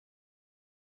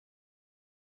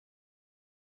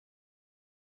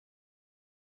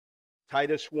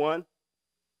Titus 1,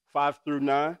 5 through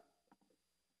 9.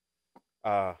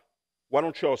 Why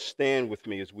don't y'all stand with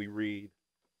me as we read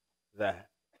that?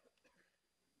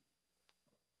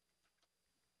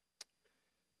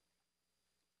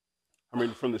 I'm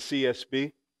reading from the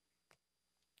CSB.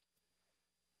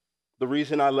 The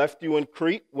reason I left you in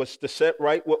Crete was to set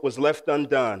right what was left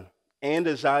undone, and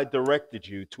as I directed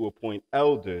you to appoint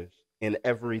elders in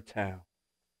every town.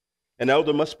 An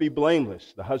elder must be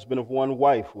blameless, the husband of one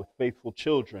wife with faithful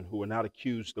children who are not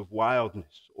accused of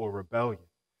wildness or rebellion.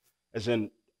 As an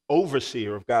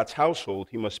overseer of God's household,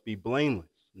 he must be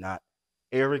blameless, not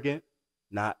arrogant,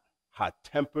 not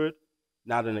hot-tempered,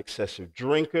 not an excessive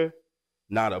drinker,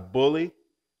 not a bully,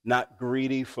 not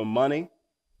greedy for money,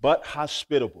 but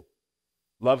hospitable,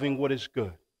 loving what is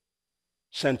good,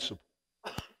 sensible,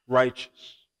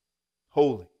 righteous,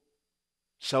 holy,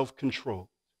 self-controlled,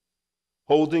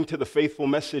 holding to the faithful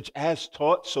message as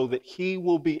taught so that he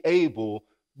will be able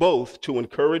both to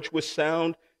encourage with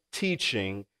sound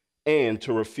teaching and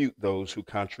to refute those who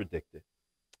contradict it.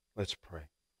 Let's pray.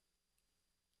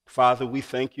 Father, we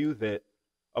thank you that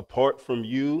apart from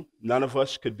you, none of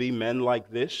us could be men like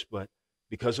this, but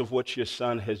because of what your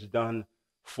Son has done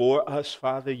for us,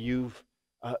 Father, you've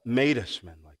made us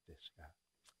men like this, God.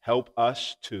 Help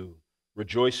us to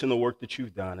rejoice in the work that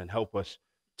you've done and help us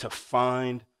to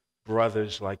find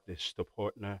brothers like this to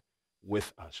partner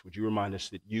with us. Would you remind us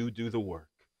that you do the work,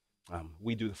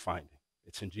 we do the finding.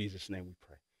 It's in Jesus' name we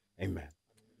pray. Amen.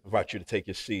 I invite you to take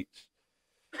your seats.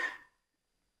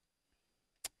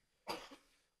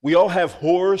 We all have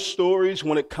horror stories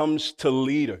when it comes to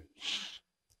leaders.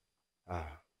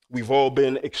 We've all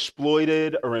been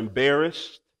exploited or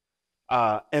embarrassed,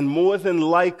 and more than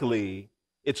likely,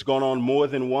 it's gone on more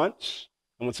than once.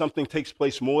 And when something takes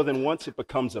place more than once, it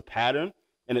becomes a pattern,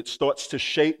 and it starts to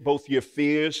shape both your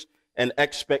fears and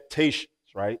expectations,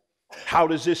 right? How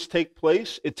does this take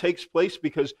place? It takes place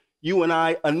because you and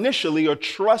I initially are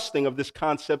trusting of this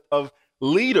concept of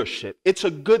leadership. It's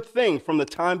a good thing. From the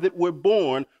time that we're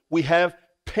born, we have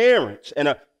parents, and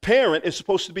a parent is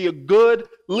supposed to be a good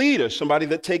leader, somebody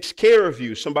that takes care of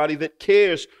you, somebody that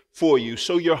cares for you.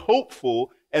 So you're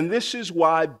hopeful, and this is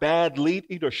why bad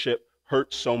leadership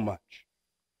hurts so much.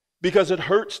 Because it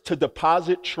hurts to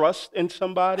deposit trust in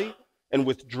somebody and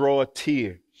withdraw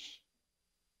tears.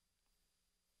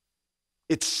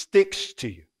 It sticks to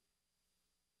you.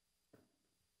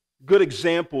 Good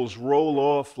examples roll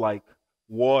off like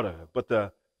water, but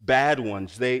the bad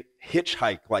ones, they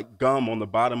hitchhike like gum on the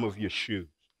bottom of your shoes,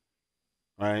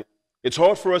 right? It's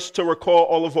hard for us to recall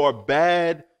all of our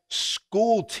bad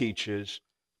school teachers,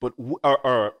 but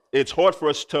it's hard for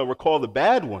us to recall the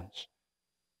bad ones.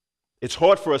 It's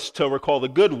hard for us to recall the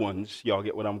good ones. Y'all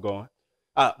get what I'm going?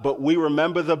 But we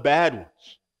remember the bad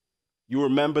ones. You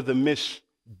remember the Miss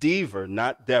Deaver,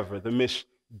 not Dever, the Miss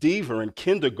Deaver in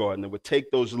kindergarten that would take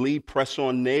those lead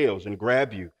press-on nails and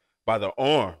grab you by the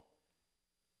arm.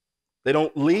 They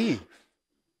don't leave.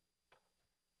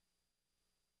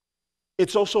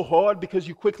 It's also hard because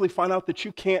you quickly find out that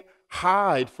you can't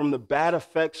hide from the bad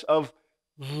effects of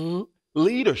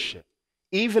leadership.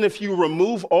 Even if you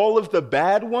remove all of the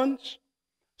bad ones,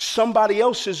 somebody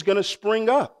else is going to spring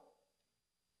up.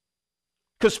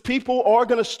 Because people are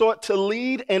going to start to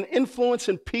lead and influence,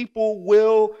 and people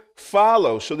will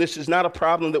follow. So this is not a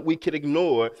problem that we could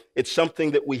ignore. It's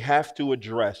something that we have to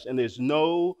address. And there's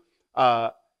no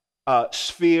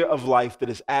sphere of life that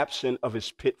is absent of its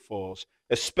pitfalls,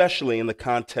 especially in the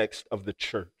context of the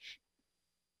church.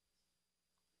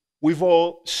 We've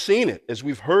all seen it as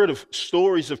we've heard of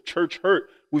stories of church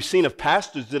hurt. We've seen of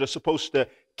pastors that are supposed to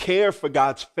care for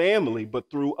God's family,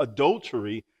 but through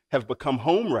adultery have become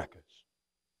homewreckers.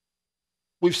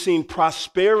 We've seen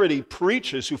prosperity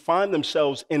preachers who find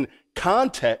themselves in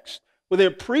context where they're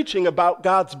preaching about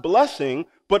God's blessing,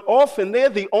 but often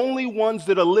they're the only ones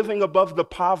that are living above the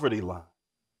poverty line.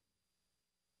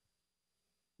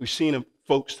 We've seen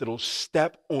folks that'll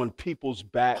step on people's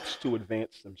backs to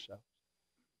advance themselves,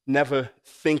 never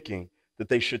thinking that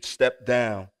they should step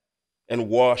down and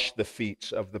wash the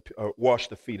feet of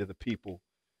the people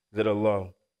that are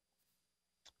low.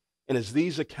 And as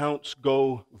these accounts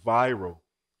go viral,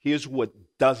 here's what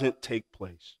doesn't take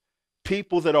place.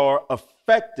 People that are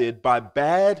affected by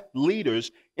bad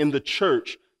leaders in the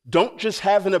church don't just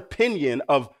have an opinion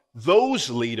of those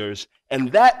leaders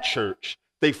and that church.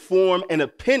 They form an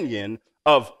opinion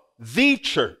of the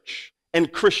church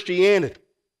and Christianity.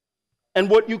 And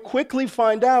what you quickly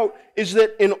find out is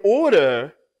that in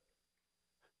order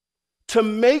to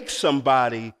make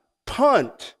somebody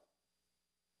punt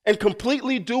and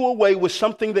completely do away with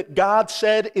something that God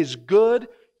said is good,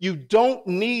 You don't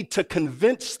need to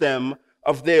convince them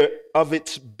of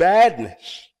its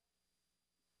badness.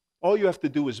 All you have to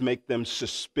do is make them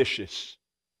suspicious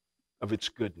of its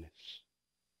goodness.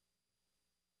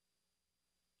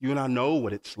 You and I know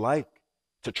what it's like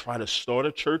to try to start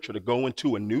a church or to go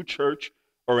into a new church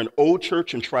or an old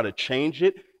church and try to change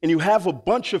it. And you have a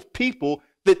bunch of people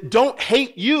that don't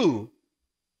hate you.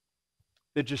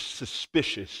 They're just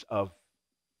suspicious of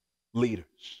leaders.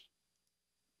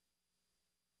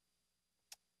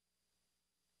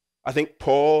 I think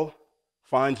Paul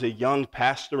finds a young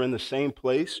pastor in the same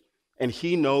place, and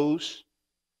he knows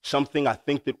something I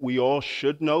think that we all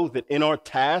should know, that in our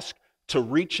task to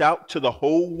reach out to the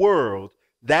whole world,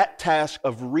 that task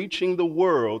of reaching the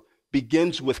world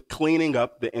begins with cleaning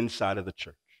up the inside of the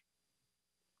church.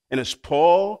 And as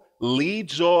Paul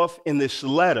leads off in this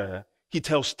letter, he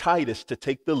tells Titus to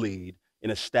take the lead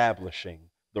in establishing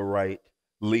the right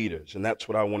leaders. And that's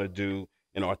what I want to do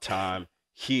in our time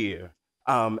here.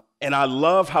 And I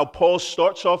love how Paul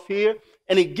starts off here,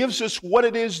 and he gives us what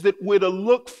it is that we're to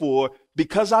look for,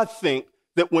 because I think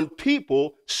that when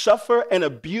people suffer an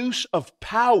abuse of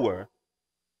power,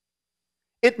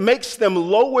 it makes them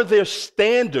lower their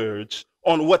standards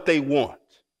on what they want.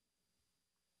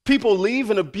 People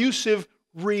leave an abusive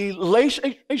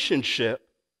relationship,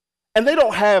 and they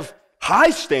don't have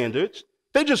high standards.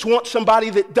 They just want somebody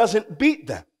that doesn't beat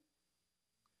them.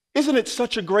 Isn't it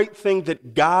such a great thing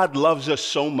that God loves us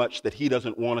so much that he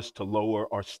doesn't want us to lower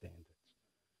our standards?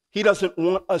 He doesn't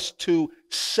want us to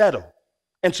settle.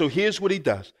 And so here's what he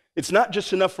does. It's not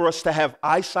just enough for us to have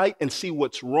eyesight and see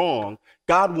what's wrong.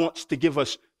 God wants to give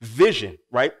us vision,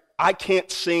 right? I can't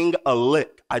sing a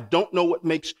lick. I don't know what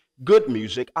makes good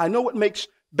music. I know what makes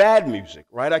bad music,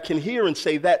 right? I can hear and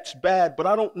say that's bad, but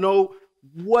I don't know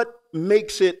what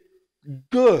makes it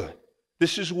good.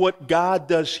 This is what God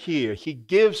does here. He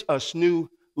gives us new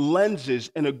lenses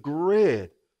and a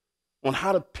grid on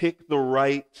how to pick the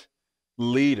right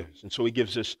leaders. And so he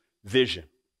gives us vision,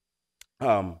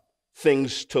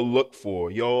 things to look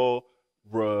for. Y'all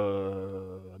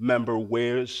remember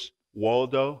Where's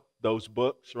Waldo, those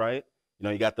books, right? You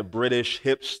know, you got the British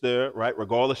hipster, right?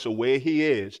 Regardless of where he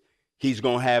is, he's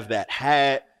going to have that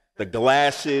hat, the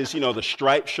glasses, you know, the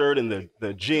striped shirt and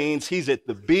the jeans. He's at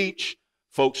the beach.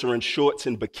 Folks are in shorts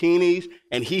and bikinis,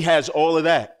 and he has all of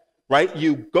that, right?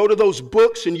 You go to those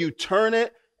books and you turn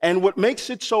it, and what makes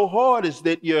it so hard is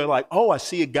that you're like, oh, I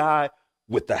see a guy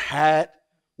with the hat,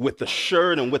 with the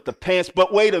shirt, and with the pants,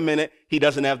 but wait a minute, he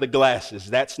doesn't have the glasses.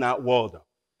 That's not Waldo.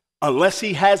 Unless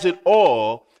he has it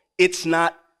all, it's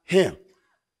not him.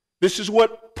 This is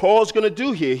what Paul's going to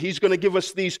do here. He's going to give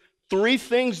us these three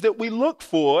things that we look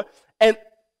for, and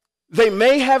they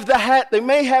may have the hat, they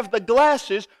may have the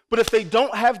glasses, but if they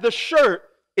don't have the shirt,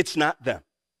 it's not them.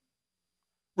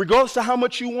 Regardless of how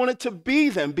much you want it to be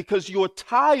them, because you're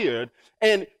tired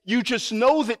and you just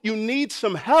know that you need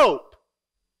some help,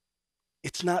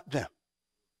 it's not them.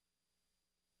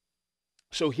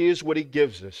 So here's what he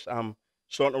gives us. I'm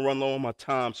starting to run low on my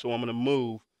time, so I'm going to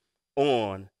move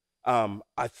on.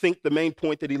 I think the main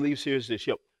point that he leaves here is this.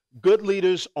 Good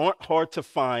leaders aren't hard to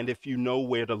find if you know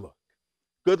where to look.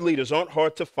 Good leaders aren't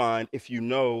hard to find if you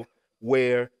know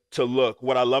where to look.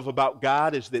 What I love about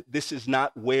God is that this is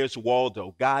not Where's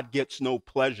Waldo. God gets no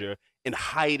pleasure in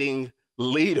hiding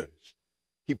leaders.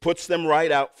 He puts them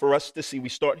right out for us to see. We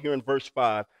start here in verse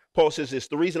 5. Paul says this: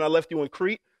 the reason I left you in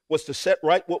Crete was to set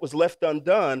right what was left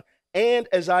undone, and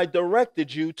as I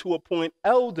directed you to appoint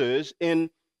elders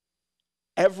in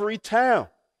every town.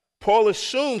 Paul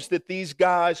assumes that these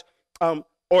guys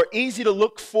are easy to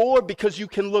look for because you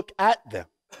can look at them.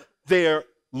 They're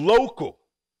local.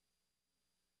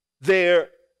 They're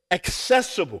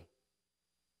accessible.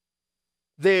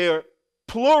 They're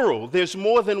plural. There's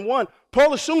more than one.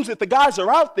 Paul assumes that the guys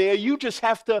are out there. You just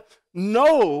have to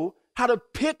know how to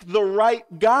pick the right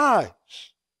guys.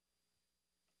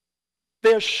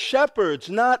 They're shepherds,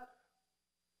 not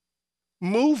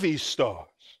movie stars.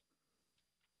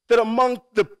 That among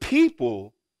the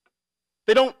people,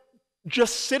 they don't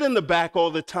just sit in the back all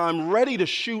the time ready to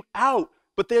shoot out,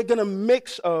 but they're going to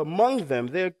mix among them.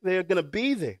 They're going to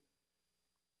be there.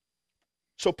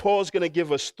 So Paul's going to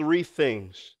give us three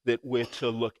things that we're to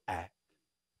look at.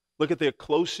 Look at their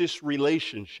closest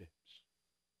relationships.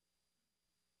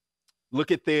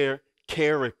 Look at their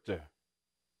character.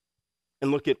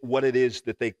 And look at what it is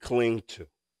that they cling to.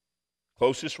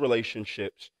 Closest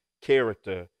relationships,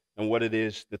 character, and what it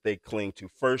is that they cling to.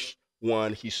 First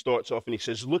one, he starts off and he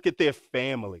says, look at their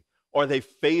family. Are they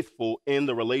faithful in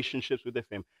the relationships with their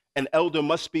family? An elder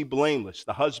must be blameless,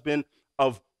 the husband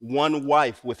of one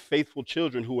wife with faithful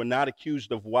children who are not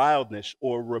accused of wildness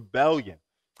or rebellion.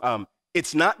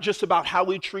 It's not just about how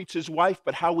he treats his wife,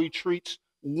 but how he treats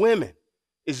women.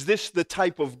 Is this the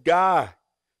type of guy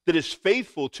that is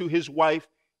faithful to his wife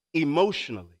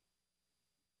emotionally,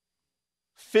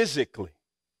 physically,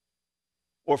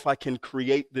 or if I can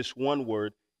create this one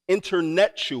word,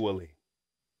 internetally?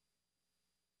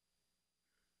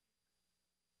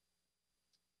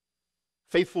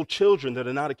 Faithful children that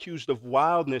are not accused of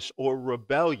wildness or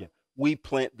rebellion. We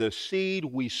plant the seed,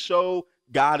 we sow.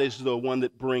 God is the one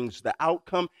that brings the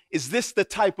outcome. Is this the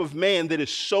type of man that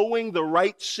is sowing the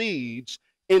right seeds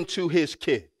into his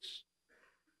kids?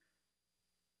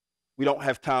 We don't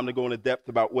have time to go into depth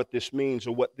about what this means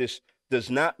or what this does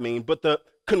not mean, but the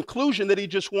conclusion that he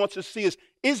just wants to see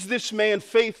is this man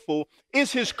faithful?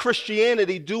 Is his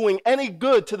Christianity doing any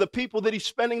good to the people that he's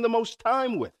spending the most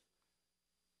time with?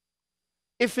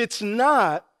 If it's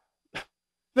not,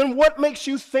 then what makes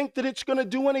you think that it's going to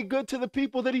do any good to the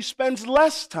people that he spends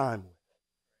less time with?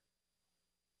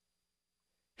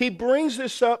 He brings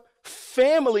this up.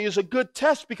 Family is a good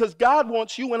test because God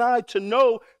wants you and I to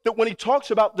know that when he talks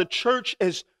about the church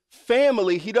as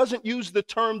family, he doesn't use the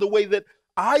term the way that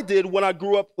I did when I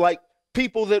grew up, like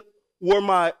people that were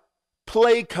my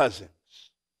play cousins.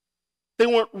 They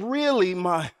weren't really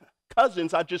my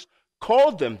cousins. I just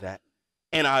called them that.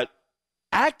 And I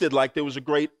acted like there was a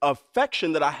great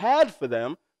affection that I had for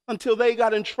them until they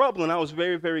got in trouble. And I was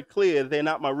very, very clear they're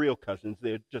not my real cousins.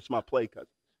 They're just my play cousins.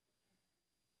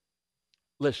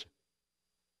 Listen,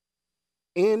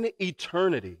 in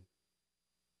eternity,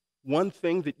 one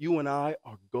thing that you and I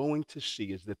are going to see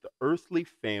is that the earthly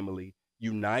family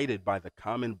united by the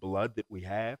common blood that we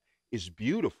have is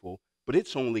beautiful, but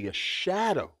it's only a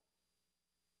shadow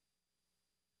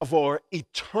of our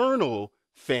eternal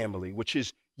family, which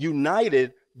is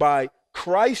united by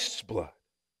Christ's blood.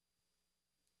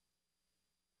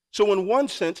 So in one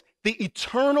sense, the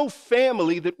eternal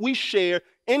family that we share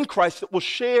in Christ, that will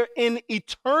share in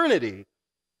eternity,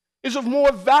 is of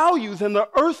more value than the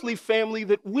earthly family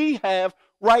that we have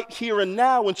right here and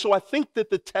now. And so I think that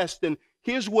the test, and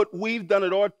here's what we've done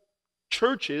at our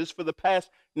churches for the past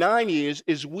 9 years,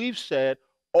 is we've said,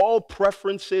 all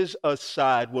preferences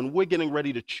aside, when we're getting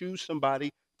ready to choose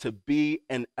somebody to be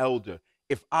an elder,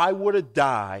 if I were to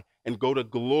die and go to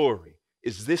glory,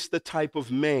 is this the type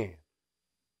of man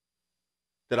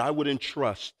that I would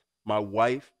entrust my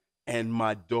wife and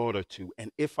my daughter to?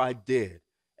 And if I did,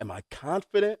 am I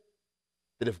confident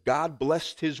that if God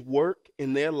blessed his work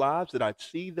in their lives, that I'd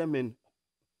see them in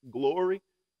glory?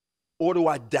 Or do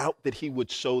I doubt that he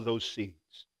would sow those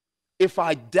seeds? If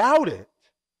I doubt it,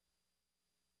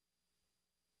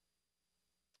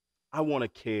 I want to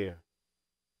care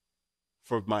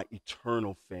for my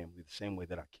eternal family the same way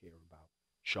that I care about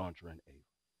Chandra and Ava.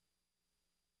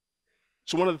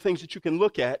 So one of the things that you can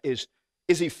look at is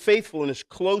he faithful in his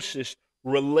closest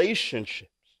relationships?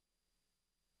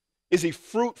 Is he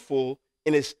fruitful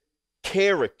in his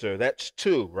character? That's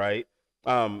 2, right?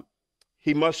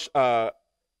 He must,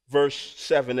 verse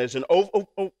 7, as an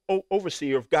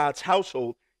overseer of God's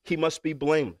household, he must be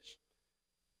blameless.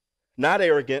 Not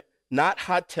arrogant, not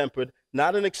hot-tempered,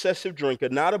 not an excessive drinker,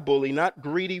 not a bully, not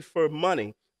greedy for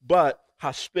money, but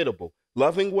hospitable,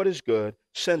 loving what is good,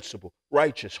 sensible,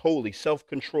 righteous, holy,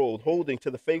 self-controlled, holding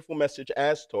to the faithful message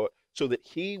as taught, so that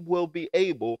he will be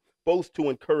able both to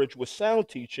encourage with sound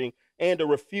teaching and to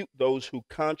refute those who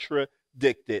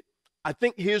contradict it. I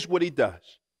think here's what he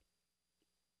does.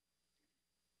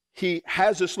 He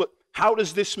has this look. How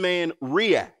does this man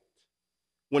react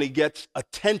when he gets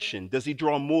attention? Does he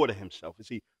draw more to himself? Is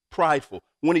he prideful?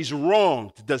 When he's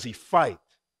wronged, does he fight?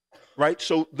 Right?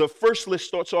 So the first list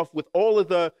starts off with all of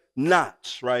the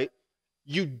nots, right?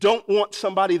 You don't want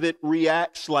somebody that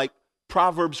reacts like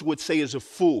Proverbs would say is a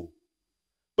fool.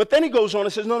 But then he goes on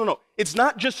and says, no. It's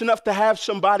not just enough to have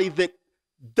somebody that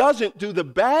doesn't do the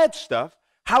bad stuff.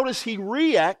 How does he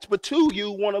react? But 2,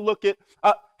 you want to look at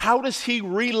how does he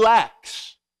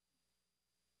relax?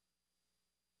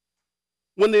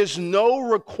 When there's no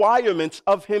requirements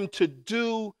of him to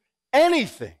do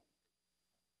anything.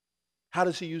 How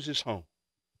does he use his home?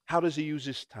 How does he use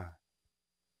his time?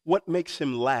 What makes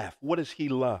him laugh? What does he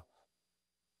love?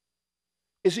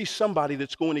 Is he somebody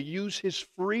that's going to use his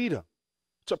freedom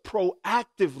to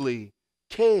proactively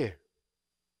care?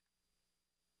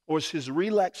 Or is his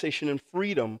relaxation and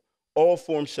freedom all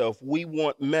for himself? We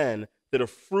want men that are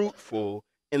fruitful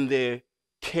in their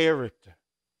character.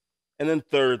 And then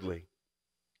thirdly,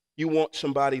 you want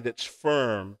somebody that's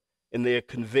firm in their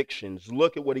convictions.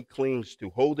 Look at what he clings to,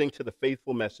 holding to the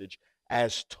faithful message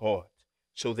as taught,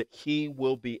 so that he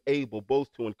will be able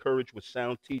both to encourage with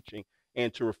sound teaching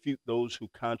and to refute those who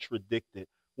contradict it.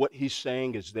 What he's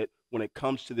saying is that when it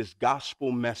comes to this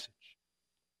gospel message,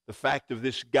 the fact of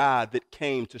this God that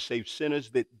came to save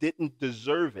sinners that didn't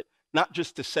deserve it, not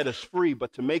just to set us free,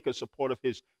 but to make us a part of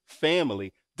his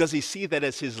family, does he see that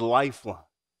as his lifeline?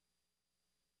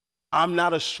 I'm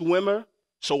not a swimmer,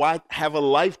 so I have a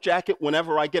life jacket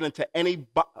whenever I get into any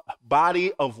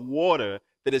body of water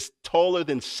that is taller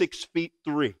than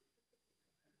 6'3".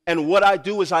 And what I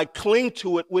do is I cling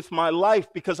to it with my life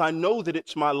because I know that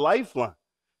it's my lifeline.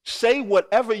 Say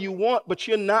whatever you want, but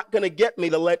you're not going to get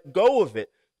me to let go of it.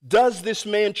 Does this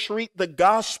man treat the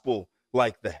gospel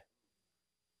like that?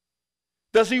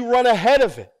 Does he run ahead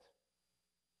of it?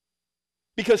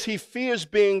 Because he fears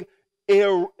being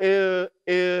irrelevant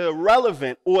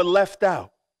or left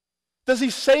out. Does he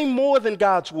say more than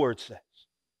God's word says?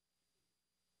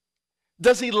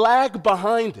 Does he lag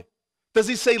behind it? Does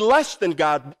he say less than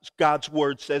God's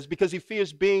word says because he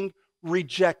fears being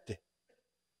rejected?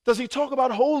 Does he talk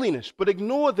about holiness but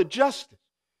ignore the justice?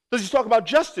 Does he talk about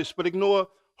justice but ignore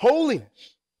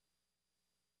holiness?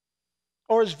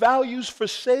 Or his values for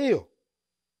sale?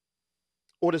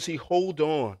 Or does he hold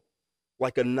on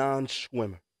like a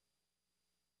non-swimmer?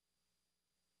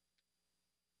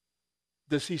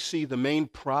 Does he see the main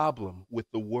problem with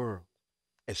the world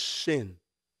as sin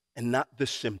and not the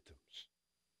symptoms?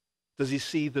 Does he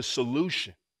see the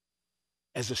solution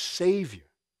as a savior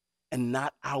and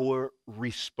not our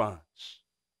response?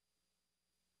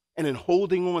 And in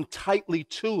holding on tightly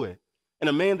to it, and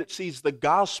a man that sees the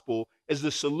gospel as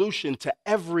the solution to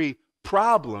every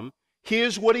problem,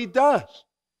 here's what he does.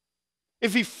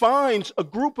 If he finds a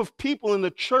group of people in the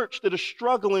church that are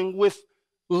struggling with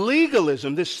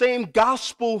legalism, this same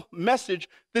gospel message,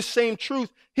 this same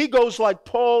truth, he goes like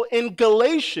Paul in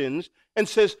Galatians and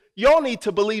says, y'all need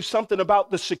to believe something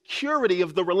about the security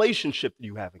of the relationship that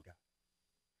you have in God.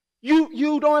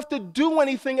 You don't have to do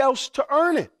anything else to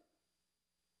earn it.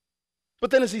 But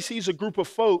then as he sees a group of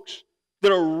folks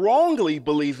that are wrongly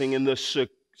believing in the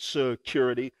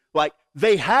security, like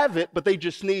they have it, but they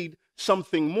just need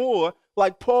something more,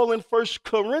 like Paul in 1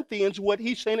 Corinthians, what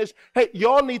he's saying is, hey,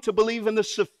 y'all need to believe in the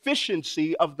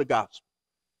sufficiency of the gospel.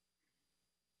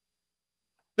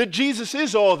 That Jesus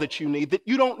is all that you need, that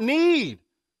you don't need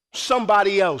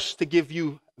somebody else to give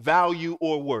you value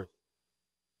or worth.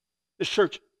 The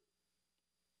church,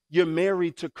 you're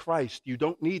married to Christ. You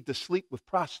don't need to sleep with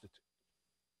prostitutes.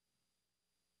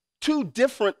 Two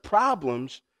different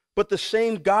problems, but the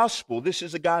same gospel. This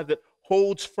is a guy that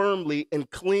holds firmly and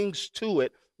clings to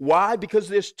it. Why? Because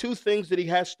there's two things that he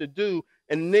has to do,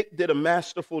 and Nick did a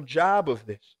masterful job of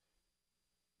this.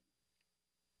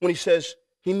 When he says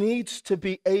he needs to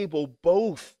be able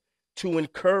both to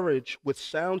encourage with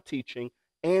sound teaching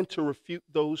and to refute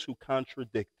those who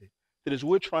contradict it. That as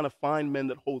we're trying to find men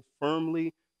that hold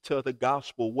firmly to the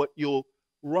gospel, what you'll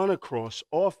run across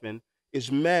often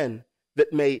is men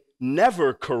that may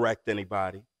never correct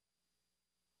anybody,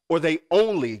 or they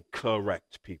only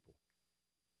correct people.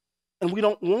 And we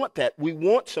don't want that. We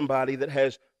want somebody that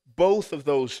has both of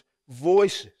those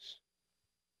voices.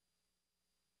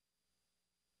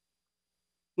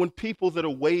 When people that are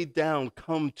weighed down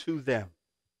come to them,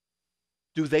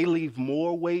 do they leave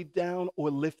more weighed down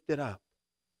or lifted up?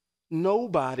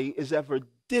 Nobody is ever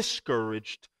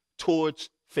discouraged towards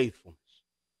faithfulness.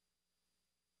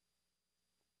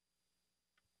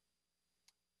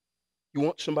 You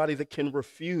want somebody that can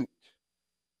refute,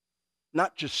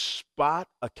 not just spot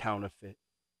a counterfeit,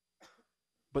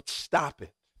 but stop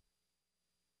it.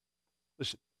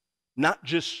 Listen, not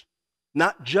just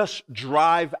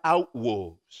drive out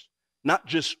wolves, not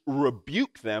just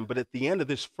rebuke them, but at the end of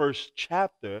this first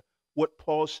chapter, what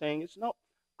Paul's saying is, no,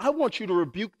 I want you to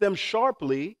rebuke them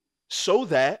sharply so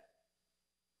that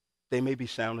they may be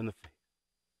sound in the faith.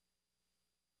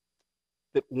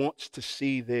 That wants to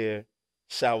see their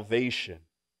salvation,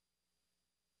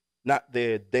 not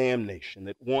their damnation,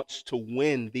 that wants to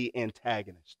win the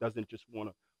antagonist, doesn't just want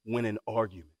to win an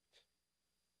argument.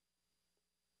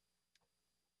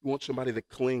 You want somebody that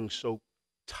clings so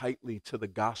tightly to the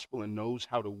gospel and knows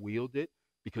how to wield it,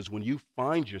 because when you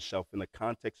find yourself in the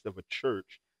context of a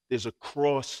church, there's a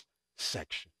cross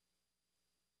section.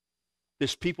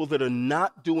 There's people that are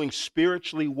not doing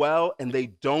spiritually well and they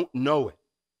don't know it.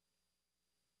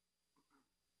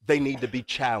 They need to be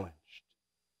challenged.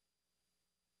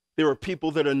 There are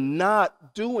people that are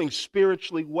not doing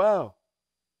spiritually well,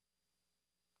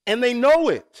 and they know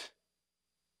it.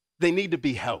 They need to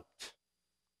be helped,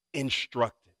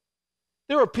 instructed.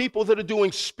 There are people that are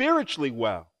doing spiritually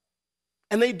well,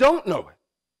 and they don't know it.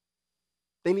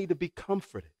 They need to be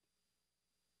comforted.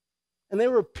 And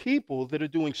there are people that are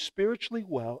doing spiritually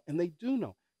well, and they do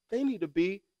know. They need to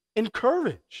be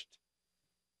encouraged.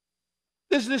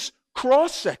 There's this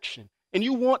cross section, and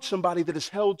you want somebody that is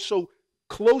held so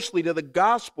closely to the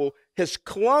gospel, has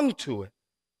clung to it,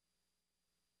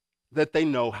 that they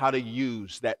know how to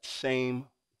use that same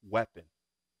weapon.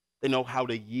 They know how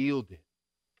to yield it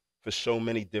for so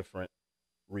many different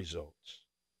results.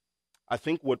 I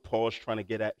think what Paul's trying to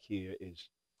get at here is,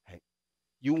 hey,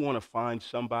 you want to find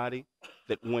somebody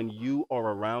that when you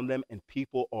are around them and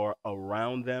people are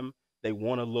around them, they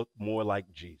want to look more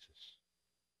like Jesus.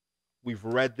 We've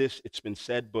read this, it's been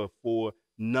said before,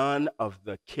 none of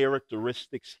the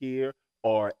characteristics here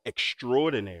are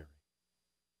extraordinary.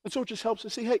 And so it just helps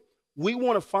us see, hey, we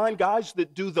want to find guys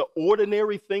that do the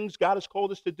ordinary things God has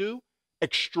called us to do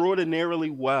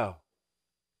extraordinarily well.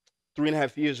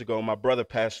 3.5 years ago, my brother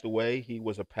passed away. He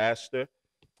was a pastor.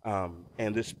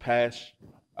 And this past,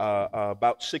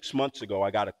 about 6 months ago, I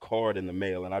got a card in the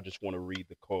mail, and I just want to read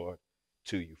the card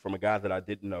to you from a guy that I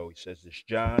didn't know. He says this: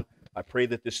 John, I pray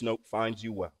that this note finds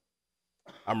you well.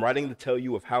 I'm writing to tell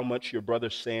you of how much your brother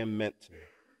Sam meant to me.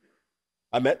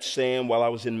 I met Sam while I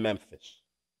was in Memphis.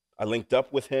 I linked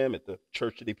up with him at the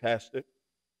church that he pastored.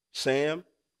 Sam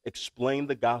explained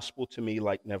the gospel to me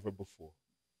like never before.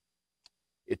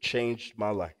 It changed my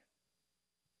life.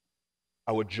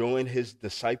 I would join his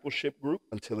discipleship group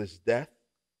until his death.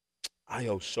 I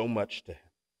owe so much to him.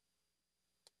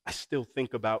 I still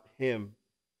think about him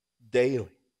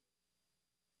daily.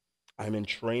 I'm in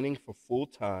training for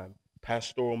full-time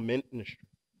pastoral ministry.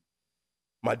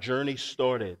 My journey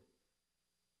started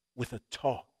with a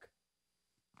talk,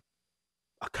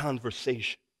 a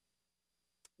conversation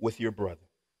with your brother.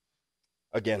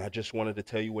 Again, I just wanted to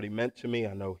tell you what he meant to me.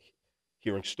 I know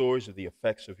hearing stories of the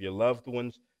effects of your loved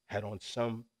ones had on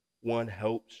someone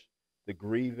helps the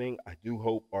grieving. I do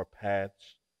hope our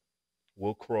paths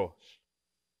will cross.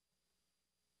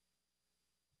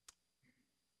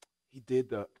 He did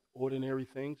the ordinary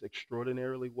things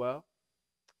extraordinarily well.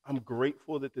 I'm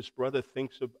grateful that this brother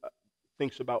thinks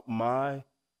about my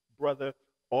brother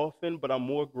often, but I'm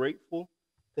more grateful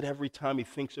that every time he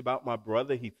thinks about my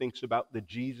brother, he thinks about the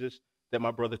Jesus that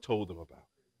my brother told him about.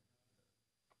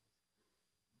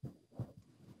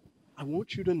 I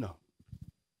want you to know,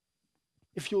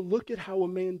 if you'll look at how a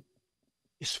man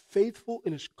is faithful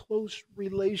in his close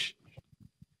relationship,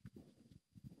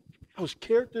 how his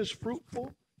character is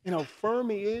fruitful, and how firm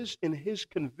he is in his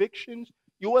convictions,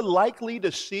 you are likely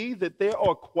to see that there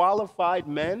are qualified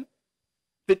men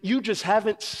that you just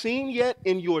haven't seen yet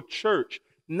in your church,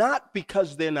 not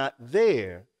because they're not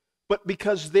there, but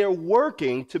because they're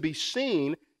working to be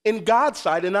seen in God's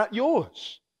sight and not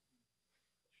yours.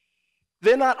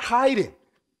 They're not hiding.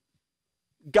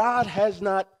 God has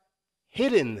not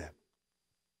hidden them.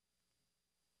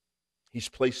 He's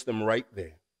placed them right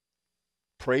there.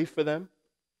 Pray for them,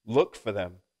 look for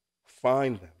them,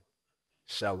 find them,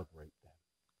 celebrate them.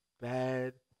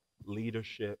 Bad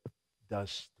leadership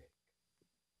does stick,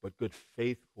 but good,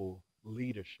 faithful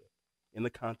leadership in the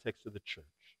context of the church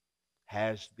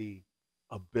has the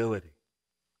ability,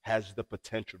 has the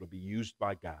potential to be used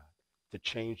by God to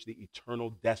change the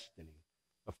eternal destiny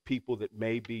of people that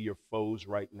may be your foes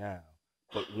right now,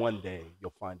 but one day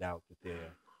you'll find out that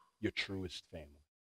they're your truest family.